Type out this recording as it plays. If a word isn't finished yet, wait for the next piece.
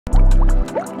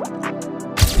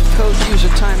coach use a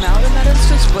timeout in that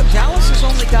instance, but Dallas has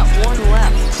only got one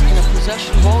left in a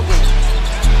possession ball game.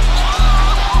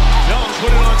 Young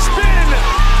put it on spin,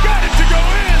 got it to go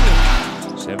in.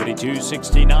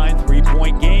 72-69,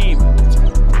 three-point game.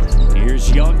 Here's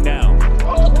Young now,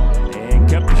 and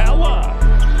Capella.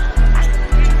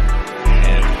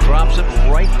 And drops it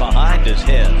right behind his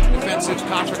head. Defensive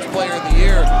Conference Player of the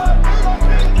Year.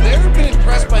 They've been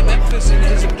impressed by Memphis and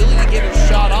his ability to get his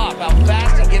shot off, how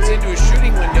fast he gets into his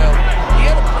shooting window. He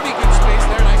had a pretty good space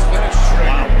there, nice finish.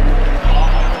 Wow.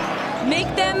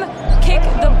 Make them kick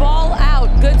the ball out.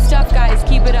 Good stuff, guys.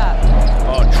 Keep it up.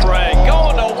 Oh, Trae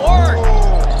going to work.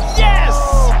 Yes!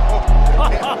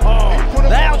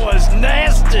 That was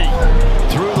nasty.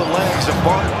 Through the legs of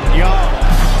Barton. Young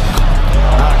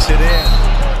knocks it in.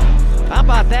 How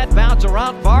about that bounce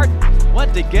around Barton?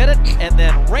 Went to get it and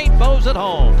then rainbows it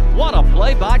home. What a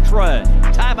play by Trae.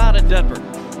 Timeout in Denver.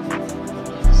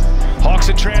 Hawks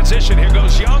in transition. Here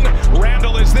goes Young.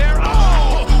 Randall is there.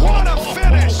 Oh, what a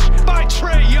finish by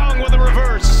Trae Young with a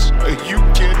reverse. Are you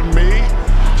kidding me?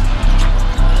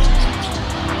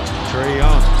 Trae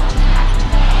Young.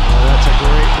 Oh, that's a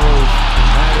great move.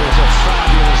 That is a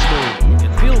fabulous move.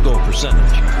 In field goal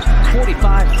percentage,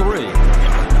 45-3.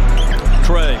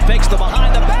 Trae fakes the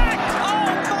behind the back.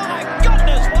 Oh my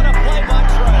goodness, what a play by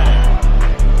Trae.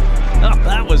 Oh,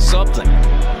 that was something.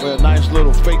 Well, a nice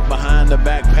little fake behind the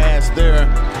back pass there.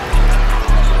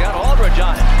 Got Aldridge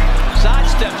on it.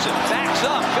 Sidesteps it, backs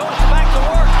up, goes back to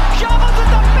work. Shovels at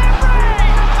the membrane.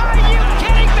 Are you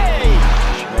kidding me?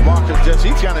 Well, Marcus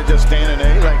he's kind of just standing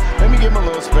there. He's like, let me give him a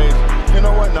little space. You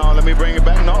know what? No, let me bring it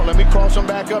back. No, let me cross him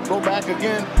back up, go back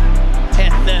again.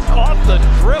 And then off the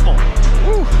dribble.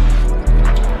 Woo.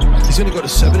 He's going to go to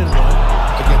 7-1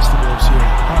 against the Wolves here.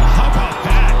 How about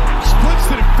that? Splits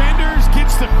the defenders,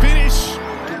 gets the finish.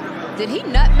 Did he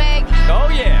nutmeg? Oh,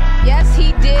 yeah. Yes,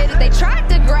 he did. They tried